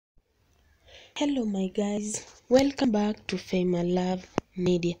Hello my guys, welcome back to Fema Love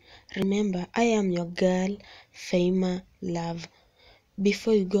Media. Remember, I am your girl Fema Love.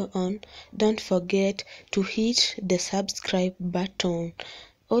 Before you go on, don't forget to hit the subscribe button.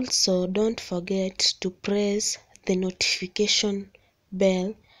 Also, don't forget to press the notification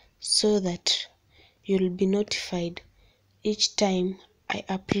bell so that you'll be notified each time I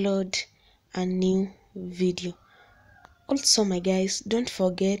upload a new video. Also my guys, don't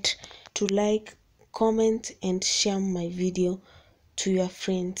forget to like, comment and share my video to your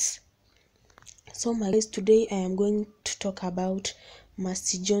friends. So my guys, today I am going to talk about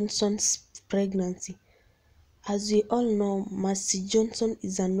Mercy Johnson's pregnancy. As we all know, Mercy Johnson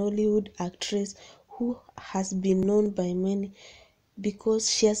is an Hollywood actress who has been known by many because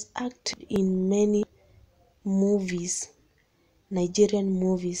she has acted in many movies, Nigerian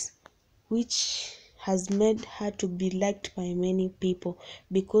movies, which has made her to be liked by many people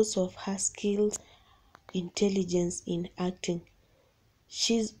because of her skills, intelligence in acting.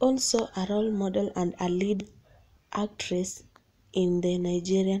 She's also a role model and a lead actress in the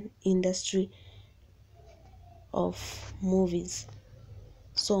Nigerian industry of movies.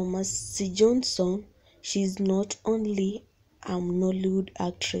 So Mercy Johnson, she's not only a Nollywood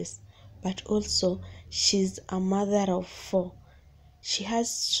actress, but also she's a mother of 4. She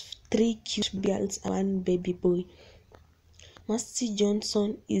has 3 cute girls and 1 baby boy. Mercy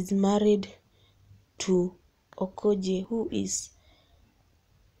Johnson is married to Okoje, who is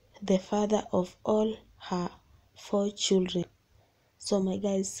the father of all her 4 children. So my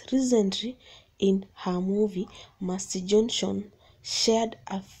guys, recently in her movie, Mercy Johnson shared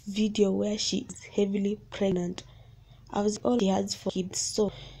a video where she is heavily pregnant. As all she has 4 kids,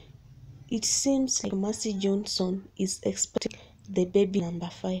 so it seems like Mercy Johnson is expecting the baby number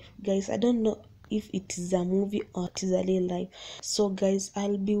 5. Guys, I don't know if it is a movie or it is a real life. So guys,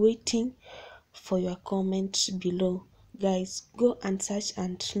 I'll be waiting for your comments below. Guys, go and search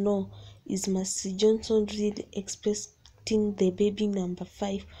and know, is Mercy Johnson really expecting the baby number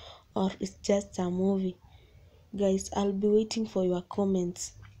 5 or it's just a movie? Guys, I'll be waiting for your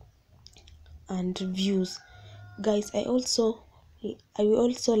comments and views. Guys, I will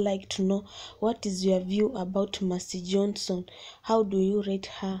also like to know, what is your view about Mercy Johnson? How do you rate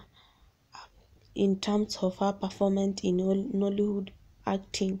her in terms of her performance in Nollywood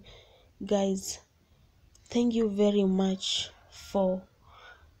acting? Guys, thank you very much for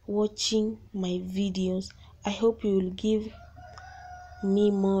watching my videos. I hope you will give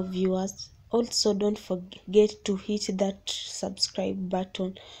me more viewers. Also, don't forget to hit that subscribe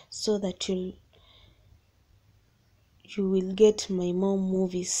button so that you will get my more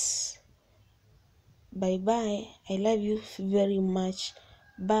movies. Bye bye. I love you very much.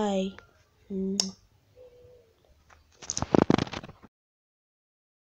 Bye.